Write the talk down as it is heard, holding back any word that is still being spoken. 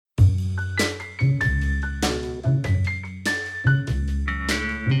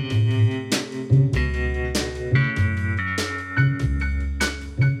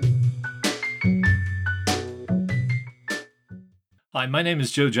Hi, my name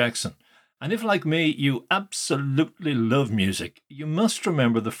is Joe Jackson. And if, like me, you absolutely love music, you must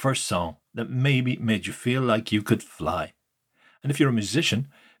remember the first song that maybe made you feel like you could fly. And if you're a musician,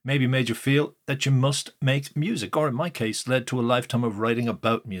 maybe made you feel that you must make music, or in my case, led to a lifetime of writing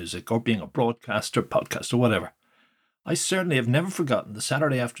about music, or being a broadcaster, podcaster, whatever. I certainly have never forgotten the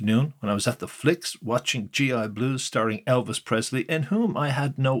Saturday afternoon when I was at the Flicks watching GI Blues starring Elvis Presley, in whom I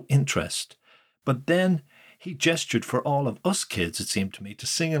had no interest. But then he gestured for all of us kids, it seemed to me, to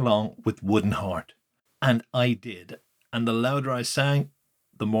sing along with Wooden Heart. And I did. And the louder I sang,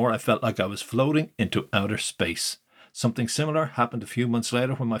 the more I felt like I was floating into outer space. Something similar happened a few months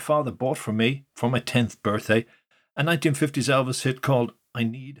later when my father bought for me, for my 10th birthday, a 1950s Elvis hit called I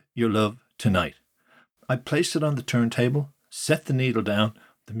Need Your Love Tonight. I placed it on the turntable, set the needle down,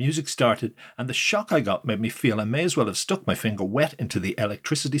 the music started, and the shock I got made me feel I may as well have stuck my finger wet into the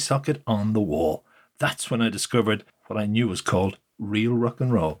electricity socket on the wall. That's when I discovered what I knew was called real rock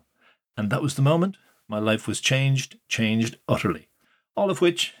and roll. And that was the moment my life was changed utterly. All of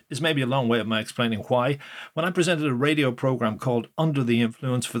which is maybe a long way of my explaining why, when I presented a radio program called Under the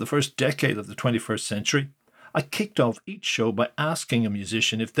Influence for the first decade of the 21st century, I kicked off each show by asking a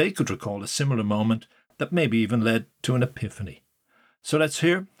musician if they could recall a similar moment that maybe even led to an epiphany. So let's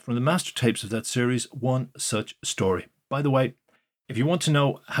hear from the master tapes of that series one such story. By the way, if you want to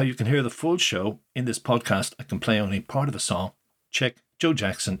know how you can hear the full show in this podcast, I can play only part of a song. Check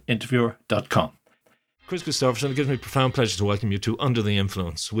joejacksoninterviewer.com. Kris Kristofferson, it gives me profound pleasure to welcome you to Under the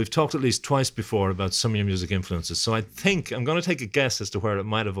Influence. We've talked at least twice before about some of your music influences, so I think I'm going to take a guess as to where it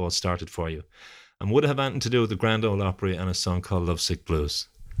might have all started for you. And would it have anything to do with the Grand Ole Opry and a song called Lovesick Blues?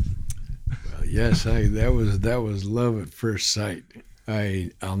 Well, yes, that was love at first sight.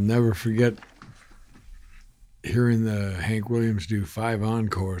 I'll never forget hearing the Hank Williams do 5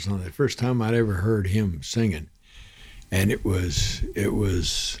 encores on the first time I'd ever heard him singing, and it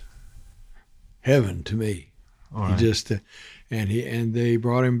was heaven to me. All right. He just and they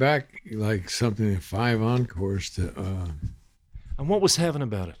brought him back like something 5 encores to. And what was heaven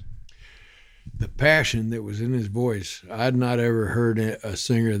about it? The passion that was in his voice. I'd not ever heard a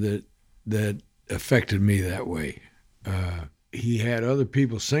singer that affected me that way. He had other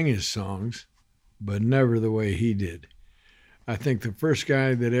people sing his songs, but never the way he did. I think the first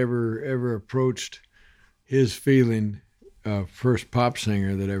guy that ever approached his feeling, first pop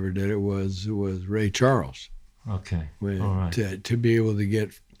singer that ever did it was Ray Charles. Okay, all right. To be able to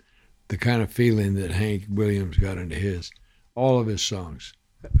get the kind of feeling that Hank Williams got into all of his songs.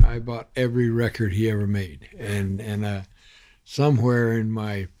 I bought every record he ever made, and somewhere in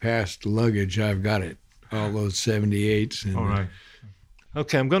my past luggage I've got it, all those 78s. And, all right.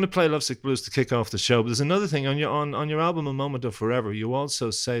 Okay, I'm going to play Lovesick Blues to kick off the show. But there's another thing on your album, A Moment of Forever. You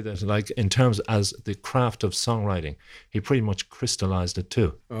also say that, like, in terms as the craft of songwriting, he pretty much crystallized it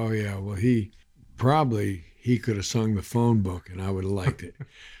too. Oh yeah, well he could have sung the phone book, and I would have liked it,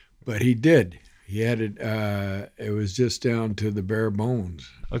 but he did. He had it. It was just down to the bare bones.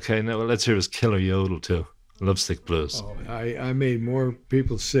 Okay, now let's hear his killer yodel too. Lovesick Blues. Oh, I made more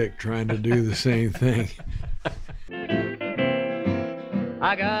people sick trying to do the same thing.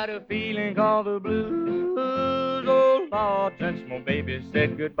 I got a feeling called the blues, oh Lord, since my baby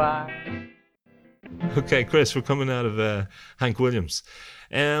said goodbye. Okay, Kris, we're coming out of Hank Williams.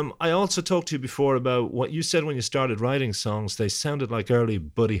 I also talked to you before about what you said when you started writing songs. They sounded like early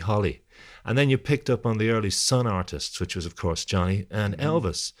Buddy Holly. And then you picked up on the early Sun artists, which was, of course, Johnny and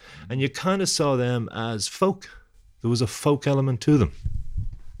Elvis. And you kind of saw them as folk. There was a folk element to them.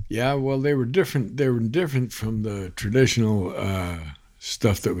 Yeah, well, they were different. They were different from the traditional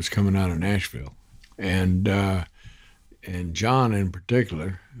stuff that was coming out of Nashville. And John in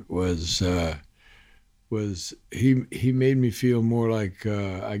particular was he made me feel more like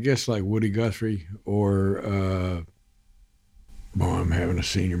I guess like Woody Guthrie or I'm having a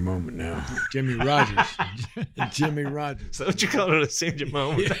senior moment now. Jimmy Rogers. Jimmy Rogers. Is that what you call it, a senior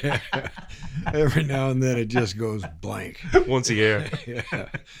moment? Yeah. Every now and then it just goes blank. Once a year. Yeah.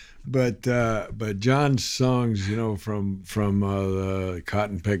 But John's songs, from the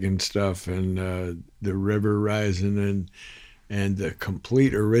cotton picking stuff and the river rising and the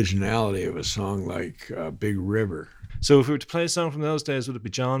complete originality of a song like Big River. So if we were to play a song from those days, would it be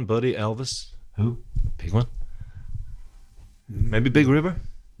John, Buddy, Elvis? Who? Pick one. Maybe Big River?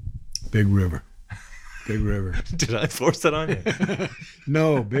 Big River. Big River. Did I force that on you?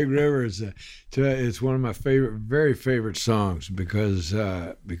 No, Big River is it's one of my very favorite songs because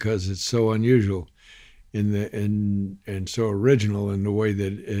it's so unusual and so original in the way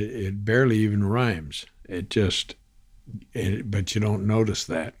that it barely even rhymes. But you don't notice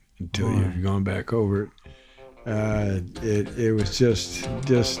that until you've gone back over it. It was just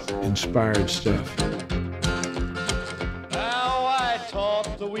inspired stuff. Now I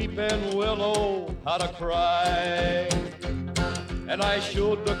taught the weeping willow how to cry, and I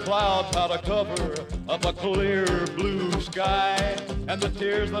showed the clouds how to cover up a clear blue sky. And the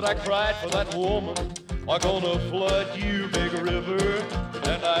tears that I cried for that woman are gonna flood you, big river,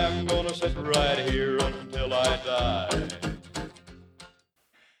 and I'm gonna sit right here until I die.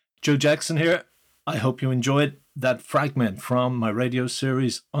 Joe Jackson here. I hope you enjoyed that fragment from my radio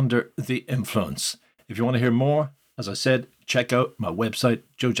series Under the Influence. If you want to hear more, as I said, check out my website,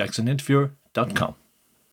 joejacksoninterviewer.com.